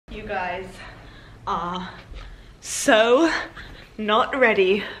You guys are so not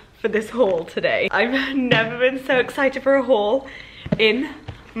ready for this haul today. I've never been so excited for a haul in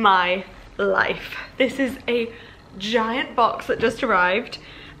my life. This is a giant box that just arrived,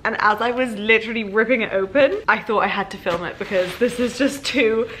 and as I was literally ripping it open, I thought I had to film it because this is just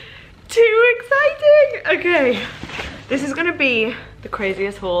too exciting. Okay, this is gonna be the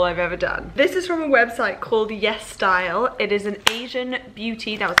craziest haul I've ever done. This is from a website called Yes Style. It is an Asian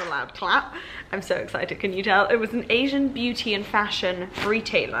beauty, that was a loud clap. I'm so excited, can you tell? It was an Asian beauty and fashion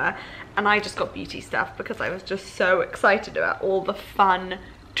retailer, and I just got beauty stuff because I was just so excited about all the fun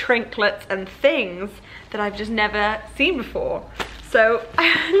trinkets and things that I've just never seen before. So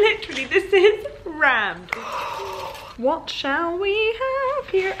literally this is rammed. What shall we have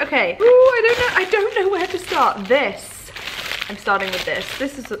here? Okay, ooh, I don't know where to start. I'm starting with this.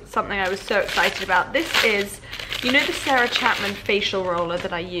 This is something I was so excited about. This is, you know the Sarah Chapman facial roller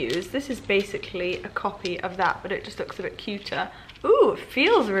that I use? This is basically a copy of that, but it just looks a bit cuter. Ooh, it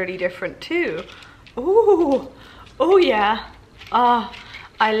feels really different too. Ooh, oh yeah. Ah,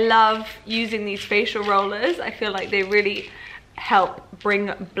 I love using these facial rollers. I feel like they really help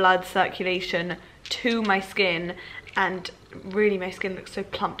bring blood circulation to my skin, and really my skin looks so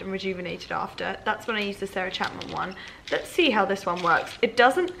plumped and rejuvenated after. That's when I use the Sarah Chapman one. Let's see how this one works. It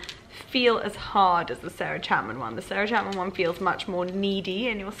doesn't feel as hard as the Sarah Chapman one. The Sarah Chapman one feels much more kneady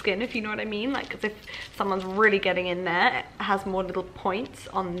in your skin, if you know what I mean, like as if someone's really getting in there. It has more little points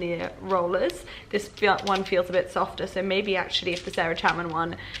on the rollers. This one feels a bit softer, so maybe actually if the Sarah Chapman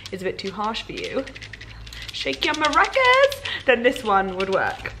one is a bit too harsh for you, shake your maracas, then this one would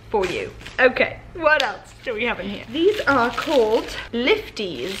work for you. Okay, what else do we have in here? These are called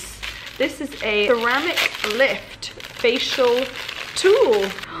lifties. This is a ceramic lift facial tool.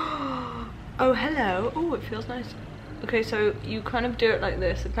 Oh, hello. Oh, it feels nice. Okay, so you kind of do it like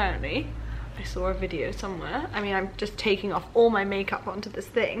this, apparently. I saw a video somewhere. I mean, I'm just taking off all my makeup onto this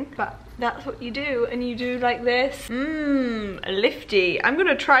thing, but that's what you do, and you do like this. A lifty. I'm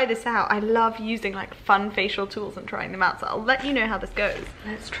gonna try this out. I love using like fun facial tools and trying them out, so I'll let you know how this goes.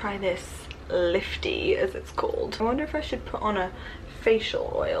 Let's try this lifty, as it's called. I wonder if I should put on a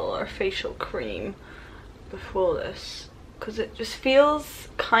facial oil or a facial cream before this, because it just feels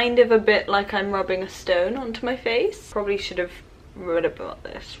kind of a bit like I'm rubbing a stone onto my face. Probably should have read about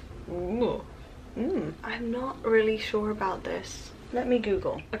this. Ooh. I'm not really sure about this. Let me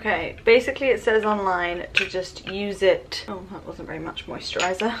Google. Okay, basically it says online to just use it. Oh, that wasn't very much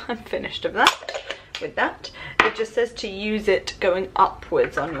moisturizer. I'm finished of that. With that, it just says to use it going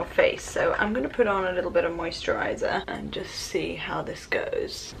upwards on your face. So I'm gonna put on a little bit of moisturizer and just see how this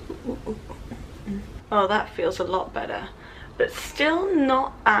goes. Oh, that feels a lot better, but still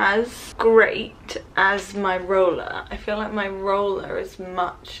not as great as my roller. I feel like my roller is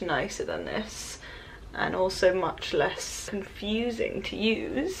much nicer than this, and also much less confusing to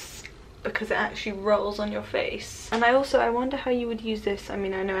use because it actually rolls on your face. And I wonder how you would use this. I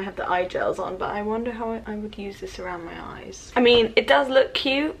mean, I know I have the eye gels on, but I wonder how I would use this around my eyes. I mean, it does look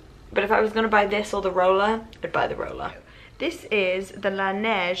cute, but if I was gonna buy this or the roller, I'd buy the roller. This is the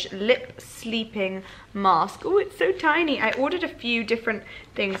Laneige Lip Sleeping Mask. Oh, it's so tiny. I ordered a few different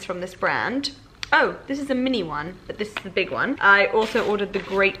things from this brand. Oh, this is a mini one, but this is the big one. I also ordered the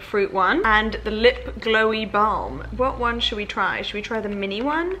grapefruit one and the lip glowy balm. What one should we try? Should we try the mini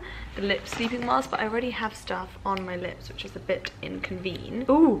one, the lip sleeping mask? But I already have stuff on my lips, which is a bit inconvenient.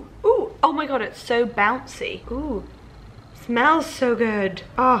 Ooh, ooh, oh my God, it's so bouncy. Ooh, smells so good.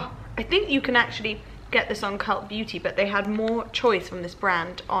 Oh, I think you can actually get this on Cult Beauty, but they had more choice from this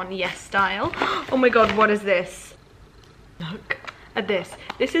brand on Yes Style. Oh my God, what is this? Look at this.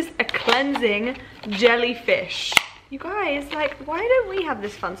 This is a cleansing jellyfish. You guys, like, why don't we have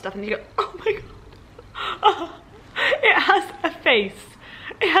this fun stuff? And you go, oh my God. Oh, it has a face.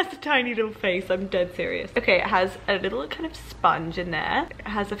 It has a tiny little face. I'm dead serious. Okay, it has a little kind of sponge in there. It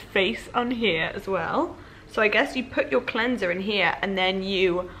has a face on here as well. So I guess you put your cleanser in here and then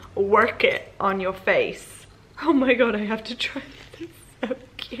you work it on your face. Oh my God, I have to try this. So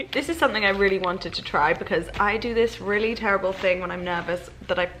cute. This is something I really wanted to try because I do this really terrible thing when I'm nervous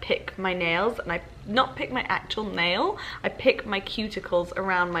that I pick my nails, and I not pick my actual nail, I pick my cuticles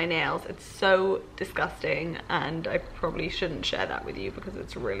around my nails. It's so disgusting, and I probably shouldn't share that with you because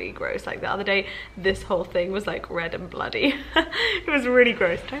it's really gross. Like the other day, this whole thing was like red and bloody. It was really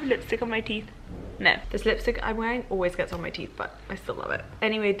gross. Do I have lipstick on my teeth? No, this lipstick I'm wearing always gets on my teeth, but I still love it.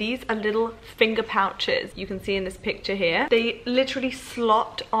 Anyway, these are little finger pouches. You can see in this picture here. They literally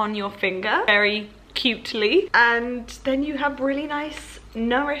slot on your finger. Very cutely, and then you have really nice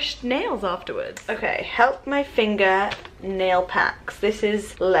nourished nails afterwards. Okay, help my finger nail packs. This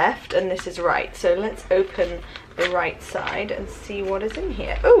is left and this is right, so let's open the right side and see what is in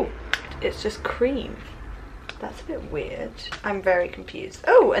here. Oh, it's just cream. That's a bit weird. I'm very confused.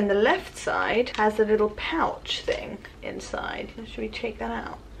 Oh, and the left side has a little pouch thing inside. Should we take that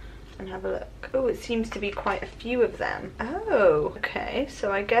out and have a look? Oh, it seems to be quite a few of them. Oh, okay.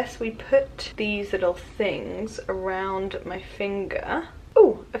 So I guess we put these little things around my finger.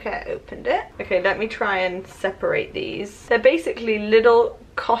 Oh, okay, I opened it. Okay, let me try and separate these. They're basically little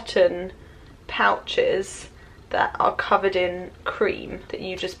cotton pouches that are covered in cream that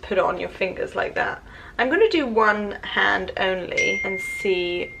you just put on your fingers like that. I'm going to do one hand only and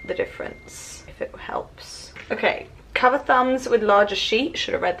see the difference, if it helps. Okay, cover thumbs with larger sheet.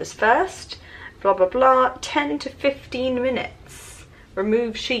 Should have read this first. Blah, blah, blah. 10 to 15 minutes.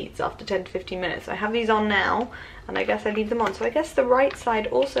 Remove sheets after 10 to 15 minutes. I have these on now, and I guess I leave them on. So I guess the right side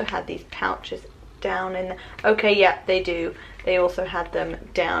also had these pouches down in there. Okay, yeah, they do. They also had them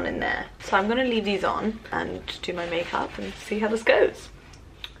down in there. So I'm going to leave these on and do my makeup and see how this goes.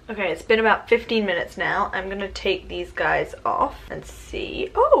 Okay, it's been about 15 minutes now. I'm going to take these guys off and see.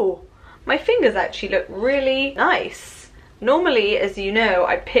 Oh, my fingers actually look really nice. Normally, as you know,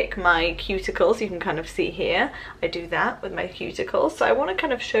 I pick my cuticles. You can kind of see here. I do that with my cuticles. So I want to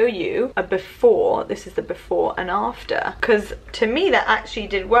kind of show you a before. This is the before and after. Because to me, that actually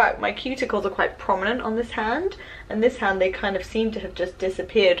did work. My cuticles are quite prominent on this hand. And this hand, they kind of seem to have just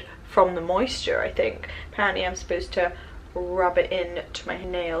disappeared from the moisture, I think. Apparently, I'm supposed to rub it in to my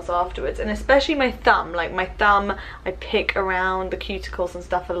nails afterwards, and especially my thumb. Like my thumb, I pick around the cuticles and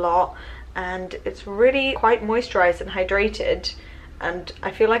stuff a lot, and it's really quite moisturized and hydrated, and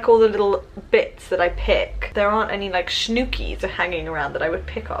I feel like all the little bits that I pick, there aren't any like schnookies hanging around that I would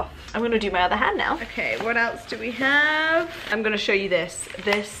pick off. I'm gonna do my other hand now. Okay, what else do we have? I'm gonna show you this.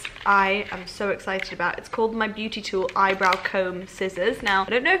 This I am so excited about. It's called my Beauty Tool Eyebrow Comb Scissors. Now, I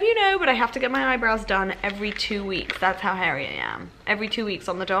don't know if you know, but I have to get my eyebrows done every 2 weeks. That's how hairy I am. Every 2 weeks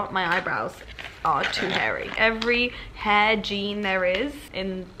on the dot, my eyebrows are too hairy. Every hair gene there is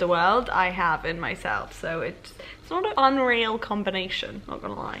in the world, I have in myself. So it's not an unreal combination, not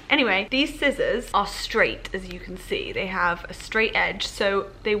gonna lie. Anyway, these scissors are straight, as you can see. They have a straight edge, so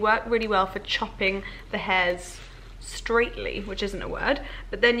they work really well for chopping the hairs straightly, which isn't a word.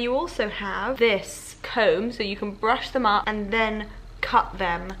 But then you also have this comb, so you can brush them up and then cut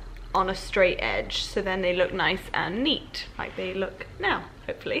them on a straight edge, so then they look nice and neat, like they look now,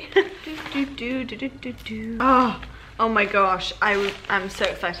 hopefully. Oh my gosh, I'm so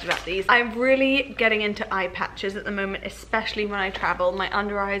excited about these. I'm really getting into eye patches at the moment, especially when I travel. My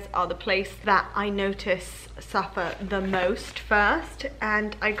under eyes are the place that I notice suffer the most first,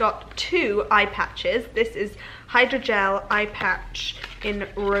 and I got 2 eye patches. This is Hydrogel eye patch in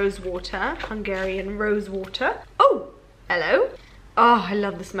rose water, Hungarian rose water. Oh, hello. Oh, I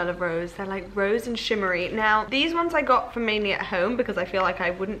love the smell of rose. They're like rose and shimmery. Now, these ones I got from mainly at home because I feel like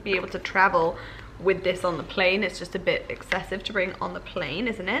I wouldn't be able to travel with this on the plane. It's just a bit excessive to bring on the plane,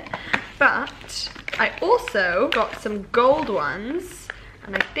 isn't it? But I also got some gold ones,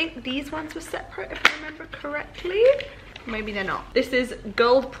 and I think these ones were separate if I remember correctly. Maybe they're not. This is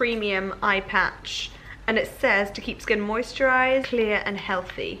Gold Premium Eye Patch, and it says to keep skin moisturized, clear and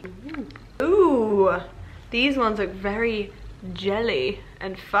healthy. Ooh, these ones look very jelly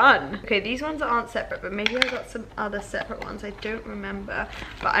and fun. Okay, these ones aren't separate, but maybe I got some other separate ones. I don't remember,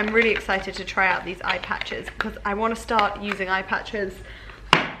 but I'm really excited to try out these eye patches because I want to start using eye patches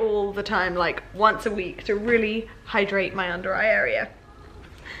all the time, like once a week, to really hydrate my under eye area.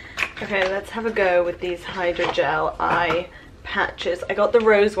 Okay, let's have a go with these Hydrogel eye patches. I got the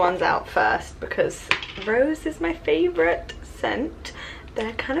rose ones out first because rose is my favorite scent.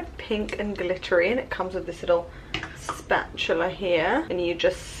 They're kind of pink and glittery, and it comes with this little spatula here, and you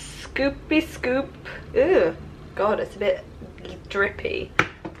just scoopy scoop. Ew, God, it's a bit drippy.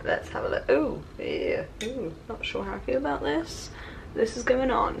 Let's have a look. Ooh, yeah. Ooh, not sure how I feel about this. This is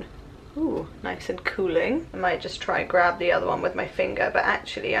going on. Ooh, nice and cooling. I might just try grab the other one with my finger, but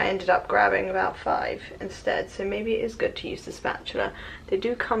actually I ended up grabbing about 5 instead, so maybe it is good to use the spatula. They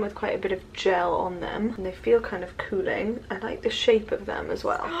do come with quite a bit of gel on them, and they feel kind of cooling. I like the shape of them as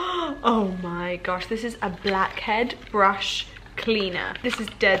well. Oh my gosh, this is a blackhead brush cleaner. This is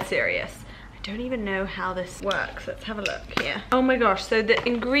dead serious. I don't even know how this works. Let's have a look here. Oh my gosh, so the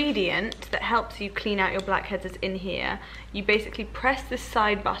ingredient that helps you clean out your blackheads is in here. You basically press this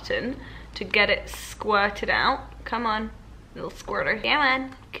side button to get it squirted out. Come on, little squirter. Come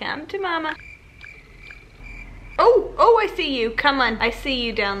on, come to mama. Oh, I see you. Come on. I see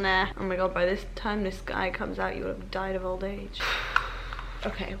you down there. Oh my god, by this time this guy comes out, you would have died of old age.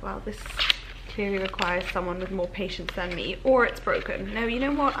 Okay, well, this clearly requires someone with more patience than me, or it's broken. No, you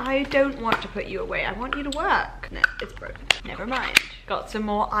know what? I don't want to put you away. I want you to work. No, it's broken. Never mind. Got some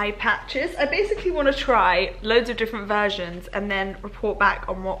more eye patches. I basically want to try loads of different versions and then report back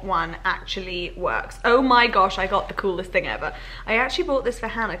on what one actually works. Oh my gosh, I got the coolest thing ever. I actually bought this for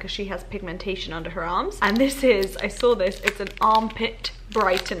Hannah because she has pigmentation under her arms. And this is, I saw this, it's an armpit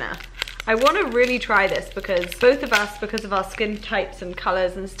brightener. I want to really try this because both of us, because of our skin types and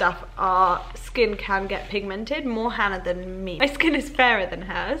colors and stuff, our skin can get pigmented, more Hannah than me. My skin is fairer than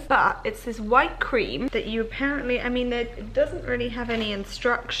hers, but it's this white cream that you apparently, I mean, it doesn't really have any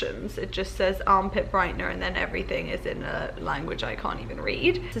instructions. It just says armpit brightener and then everything is in a language I can't even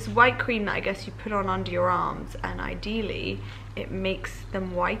read. It's this white cream that I guess you put on under your arms, and ideally it makes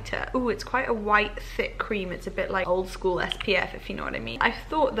them whiter. Ooh, it's quite a white, thick cream. It's a bit like old school SPF, if you know what I mean. I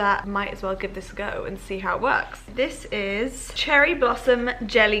thought that I might as well give this a go and see how it works. This is Cherry Blossom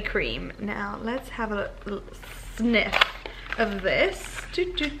Jelly Cream. Now, let's have a little sniff of this.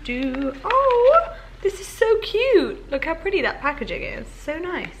 Oh, this is so cute. Look how pretty that packaging is. So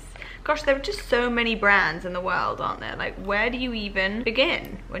nice. Gosh, there are just so many brands in the world, aren't there? Like, where do you even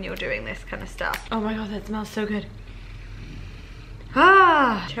begin when you're doing this kind of stuff? Oh my god, that smells so good.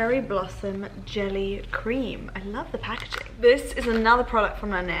 Ah, Cherry Blossom Jelly Cream. I love the packaging. This is another product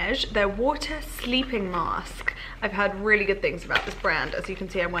from Laneige, their Water Sleeping Mask. I've heard really good things about this brand. As you can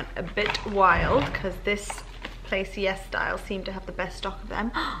see, I went a bit wild because this place, Yes Style, seemed to have the best stock of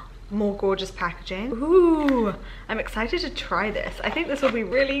them. More gorgeous packaging. Ooh, I'm excited to try this. I think this will be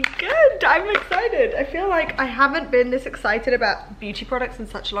really good. I'm excited. I feel like I haven't been this excited about beauty products in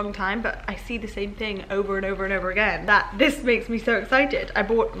such a long time, but I see the same thing over and over and over again. That this makes me so excited. I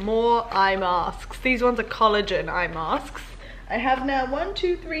bought more eye masks. These ones are collagen eye masks. I have now 1,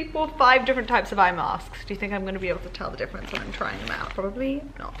 2, 3, 4, 5 different types of eye masks. Do you think I'm going to be able to tell the difference when I'm trying them out? Probably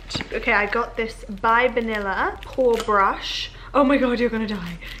not. Okay, I got this By Vanilla pore brush. Oh my god, you're gonna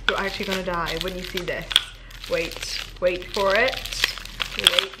die. You're actually gonna die when you see this. Wait for it.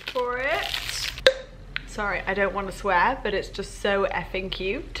 Wait for it. Sorry, I don't want to swear, but it's just so effing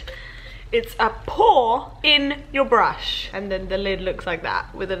cute. It's a pore in your brush, and then the lid looks like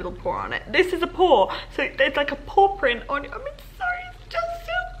that with a little pore on it. This is a pore, so it's like a paw print on your, I mean, sorry, it's just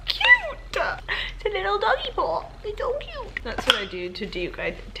so cute. It's a little doggy paw. It's so cute. That's what I do to Duke.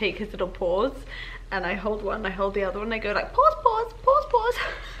 I take his little paws and I hold one, I hold the other one, I go like pause, pause, pause, pause.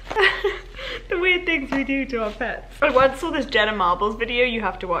 The weird things we do to our pets. I once saw this Jenna Marbles video, you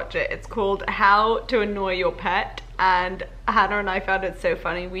have to watch it. It's called How to Annoy Your Pet, and Hannah and I found it so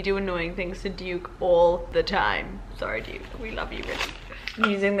funny. We do annoying things to Duke all the time. Sorry Duke, we love you really.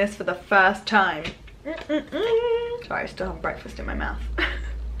 I'm using this for the first time. Sorry, I still have breakfast in my mouth.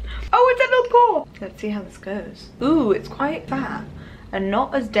 Oh, it's a little paw. Let's see how this goes. Ooh, it's quite fat and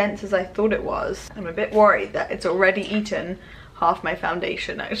not as dense as I thought it was. I'm a bit worried that it's already eaten half my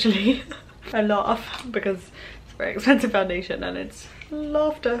foundation, actually. I laugh because it's a very expensive foundation and it's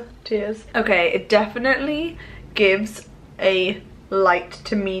laughter, tears. Okay, it definitely gives a light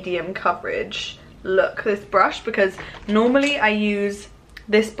to medium coverage look, this brush, because normally I use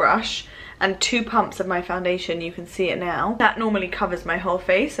this brush and 2 pumps of my foundation. You can see it now. That normally covers my whole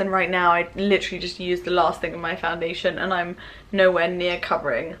face, and right now I literally just used the last thing of my foundation and I'm nowhere near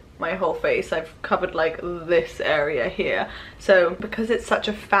covering my whole face. I've covered like this area here. So because it's such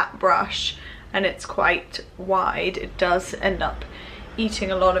a fat brush and it's quite wide, it does end up eating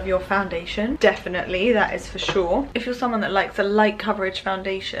a lot of your foundation. Definitely, that is for sure. If you're someone that likes a light coverage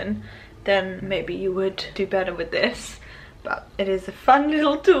foundation, then maybe you would do better with this. But it is a fun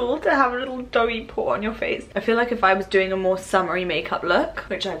little tool to have a little doggy paw on your face. I feel like if I was doing a more summery makeup look,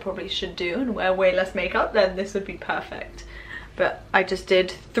 which I probably should do and wear way less makeup, then this would be perfect. But I just did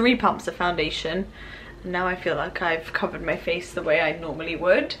 3 pumps of foundation. And now I feel like I've covered my face the way I normally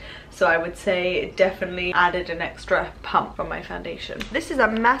would. So I would say it definitely added an extra pump from my foundation. This is a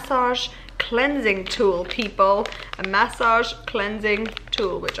massage cleansing tool, people. A massage cleansing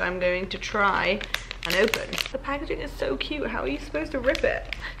tool, which I'm going to try and open. The packaging is so cute. How are you supposed to rip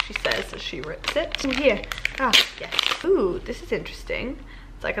it? She says that she rips it. Oh, here. Ah, yes. Ooh, this is interesting.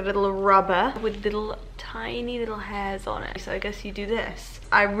 It's like a little rubber with little tiny little hairs on it. So I guess you do this.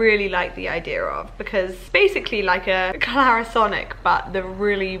 I really like the idea of, because it's basically like a Clarisonic, but the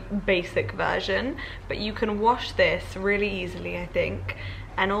really basic version. But you can wash this really easily, I think.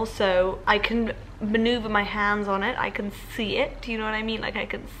 And also I can maneuver my hands on it, I can see it. Do you know what I mean? Like I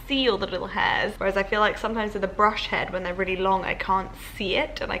can see all the little hairs. Whereas I feel like sometimes with a brush head, when they're really long, I can't see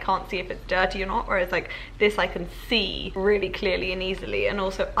it and I can't see if it's dirty or not. Whereas like this, I can see really clearly and easily, and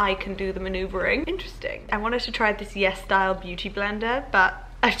also I can do the maneuvering. Interesting. I wanted to try this Yes Style beauty blender, but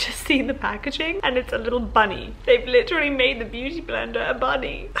I've just seen the packaging and it's a little bunny. They've literally made the beauty blender a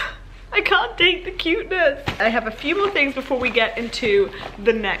bunny. I can't take the cuteness. I have a few more things before we get into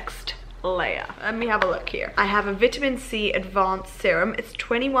the next layer. Let me have a look here. I have a vitamin C advanced serum. It's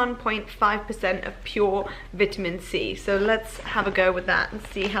 21.5% of pure vitamin C. So let's have a go with that and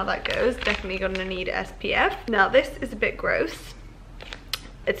see how that goes. Definitely gonna need SPF. Now this is a bit gross.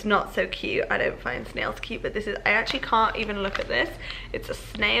 It's not so cute. I don't find snails cute, but this is, I actually can't even look at this. It's a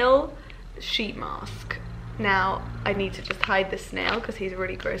snail sheet mask. Now I need to just hide this snail because he's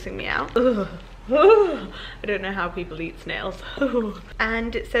really grossing me out. Ugh. I don't know how people eat snails.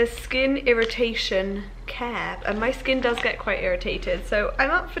 And it says skin irritation care, and my skin does get quite irritated, so I'm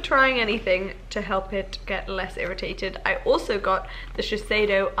up for trying anything to help it get less irritated. I also got the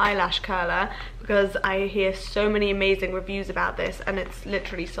Shiseido eyelash curler because I hear so many amazing reviews about this and it's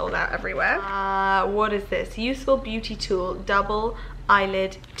literally sold out everywhere. What is this? Useful beauty tool, double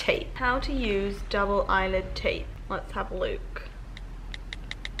eyelid tape. How to use double eyelid tape. Let's have a look.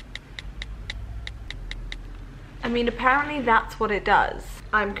 I mean, apparently that's what it does.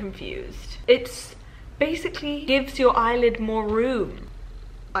 I'm confused. It's basically gives your eyelid more room.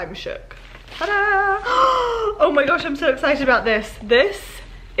 I'm shook. Ta-da! Oh my gosh, I'm so excited about this. This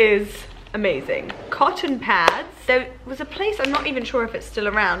is amazing. Cotton pads. There was a place, I'm not even sure if it's still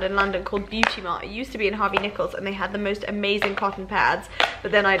around, in London called Beauty Mart. It used to be in Harvey Nichols and they had the most amazing cotton pads,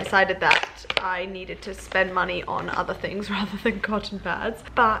 but then I decided that I needed to spend money on other things rather than cotton pads.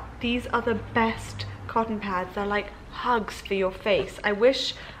 But these are the best cotton pads. They're like hugs for your face. I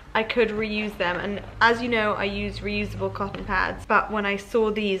wish I could reuse them, and as you know, I use reusable cotton pads, but when I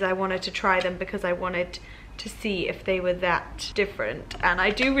saw these I wanted to try them because I wanted to see if they were that different, and I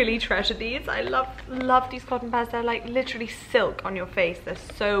do really treasure these. I love these cotton pads. They're like literally silk on your face. They're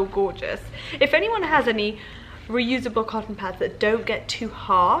so gorgeous. If anyone has any reusable cotton pads that don't get too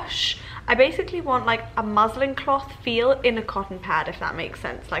harsh, I basically want like a muslin cloth feel in a cotton pad, if that makes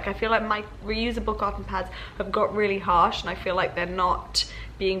sense. Like I feel like my reusable cotton pads have got really harsh and I feel like they're not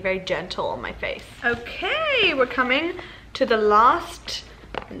being very gentle on my face. Okay, we're coming to the last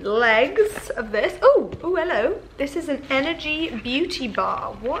legs of this. Oh, hello. This is an energy beauty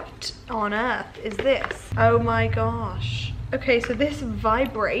bar. What on earth is this? Oh my gosh. Okay, so this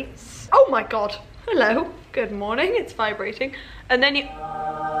vibrates. Oh my god. Hello. Good morning. It's vibrating. And then you...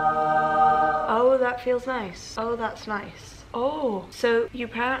 Oh, that feels nice. Oh, that's nice. Oh, so you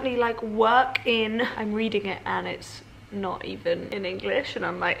apparently like work in... I'm reading it and it's not even in English and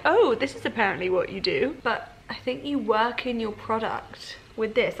I'm like, oh, this is apparently what you do. But I think you work in your product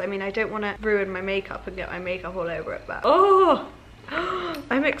with this. I mean, I don't want to ruin my makeup and get my makeup all over it, but oh,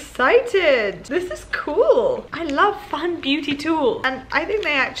 I'm excited. This is cool. I love fun beauty tools and I think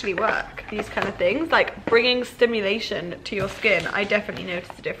they actually work. These kind of things, like bringing stimulation to your skin, I definitely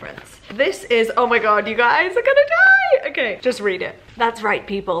noticed a difference. This is, oh my god, you guys are gonna die. Okay, just read it. That's right,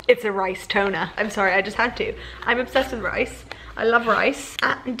 people. It's a rice toner. I'm sorry, I just had to. I'm obsessed with rice. I love rice,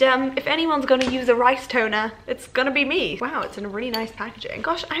 and if anyone's gonna use a rice toner, it's gonna be me. Wow, it's in a really nice packaging.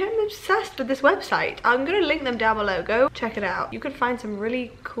 Gosh, I am obsessed with this website. I'm gonna link them down below. Go check it out. You can find some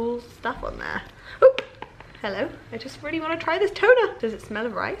really cool stuff on there. Oop. Hello, I just really want to try this toner. Does it smell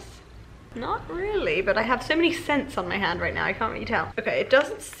of rice? Not really, but I have so many scents on my hand right now, I can't really tell. Okay, it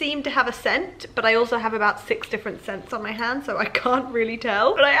doesn't seem to have a scent, but I also have about 6 different scents on my hand, so I can't really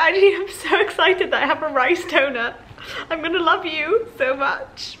tell. But I actually am so excited that I have a rice toner. I'm gonna love you so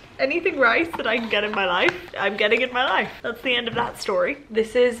much. Anything rice that I can get in my life, I'm getting in my life. That's the end of that story.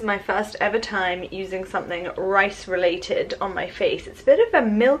 This is my first ever time using something rice related on my face. It's a bit of a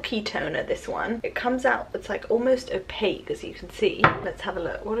milky toner, this one. It comes out, it's like almost opaque, as you can see. Let's have a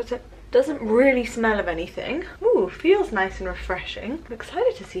look. What is it? Doesn't really smell of anything. Ooh, feels nice and refreshing. I'm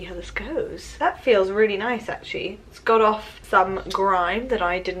excited to see how this goes. That feels really nice, actually. It's got off some grime that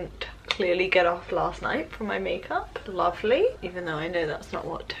I didn't clearly get off last night from my makeup. Lovely. Even though I know that's not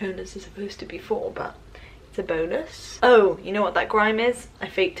what toners are supposed to be for, but it's a bonus. Oh, you know what that grime is? I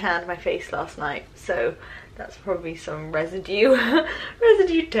fake tanned my face last night, so that's probably some residue.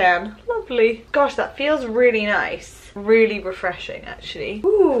 Residue tan. Lovely. Gosh, that feels really nice. Really refreshing, actually.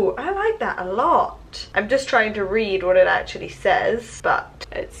 Ooh, I like that a lot. I'm just trying to read what it actually says, but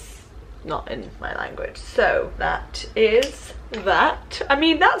it's not in my language. So that is that. I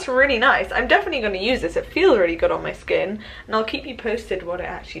mean, that's really nice. I'm definitely going to use this. It feels really good on my skin, and I'll keep you posted what it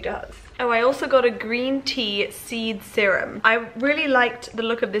actually does. Oh, I also got a green tea seed serum. I really liked the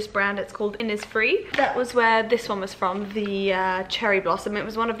look of this brand. It's called Innisfree. That was where this one was from, the Cherry Blossom. It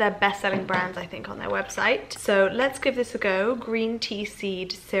was one of their best-selling brands, I think, on their website. So let's give this a go. Green tea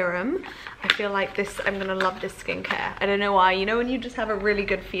seed serum. I feel like this, I'm gonna love this skincare. I don't know why, you know when you just have a really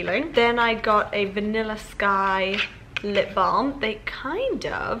good feeling. Then I got a Vanilla Sky lip balm. They kind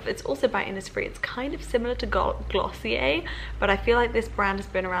of, it's also by Innisfree, it's kind of similar to Glossier, but I feel like this brand has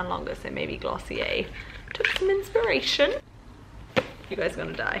been around longer, so maybe Glossier took some inspiration. You guys are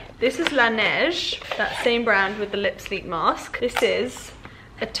gonna die. This is La Neige, that same brand with the lip sleep mask. This is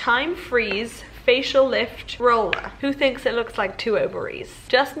a time freeze facial lift roller. Who thinks it looks like 2 ovaries?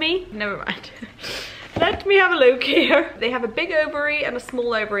 Just me? Never mind. Let me have a look here. They have a big ovary and a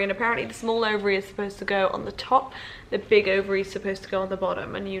small ovary, and apparently the small ovary is supposed to go on the top, the big ovary is supposed to go on the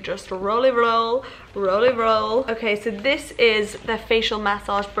bottom, and you just roll it, roll, roll it, roll. Okay, so this is their facial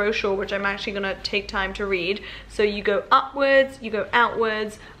massage brochure, which I'm actually gonna take time to read. So you go upwards, you go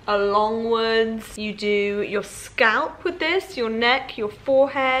outwards, alongwards, you do your scalp with this, your neck, your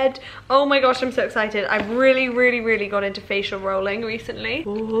forehead. Oh my gosh, I'm so excited. I've really got into facial rolling recently.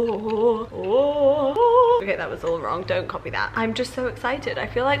 Okay, that was all wrong, don't copy that. I'm just so excited. I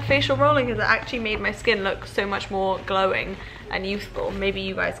feel like facial rolling has actually made my skin look so much more glowing and youthful. Maybe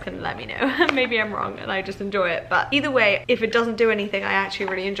you guys can let me know. Maybe I'm wrong and I just enjoy it, but either way, if it doesn't do anything, I actually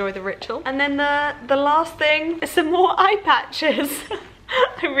really enjoy the ritual. And then the last thing is some more eye patches.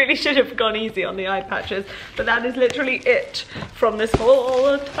 I really should have gone easy on the eye patches, but that is literally it from this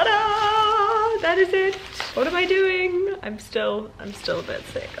haul. Ta-da! That is it. What am I doing? I'm still a bit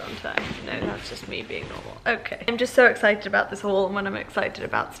sick, aren't I? No, that's just me being normal. Okay. I'm just so excited about this haul, and when I'm excited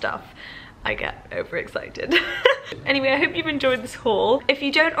about stuff, I get overexcited. Anyway, I hope you've enjoyed this haul. If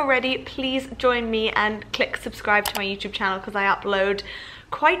you don't already, please join me and click subscribe to my YouTube channel, because I upload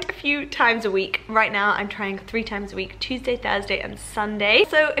quite a few times a week. Right now I'm trying 3 times a week, Tuesday, Thursday and Sunday.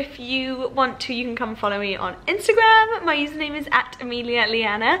 So if you want to, you can come follow me on Instagram. My username is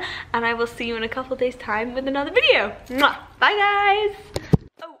 @AmeliaLiana, and I will see you in a couple days time with another video. Mwah! Bye guys!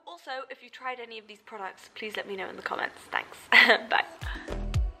 Oh, also, if you tried any of these products, please let me know in the comments. Thanks. Bye.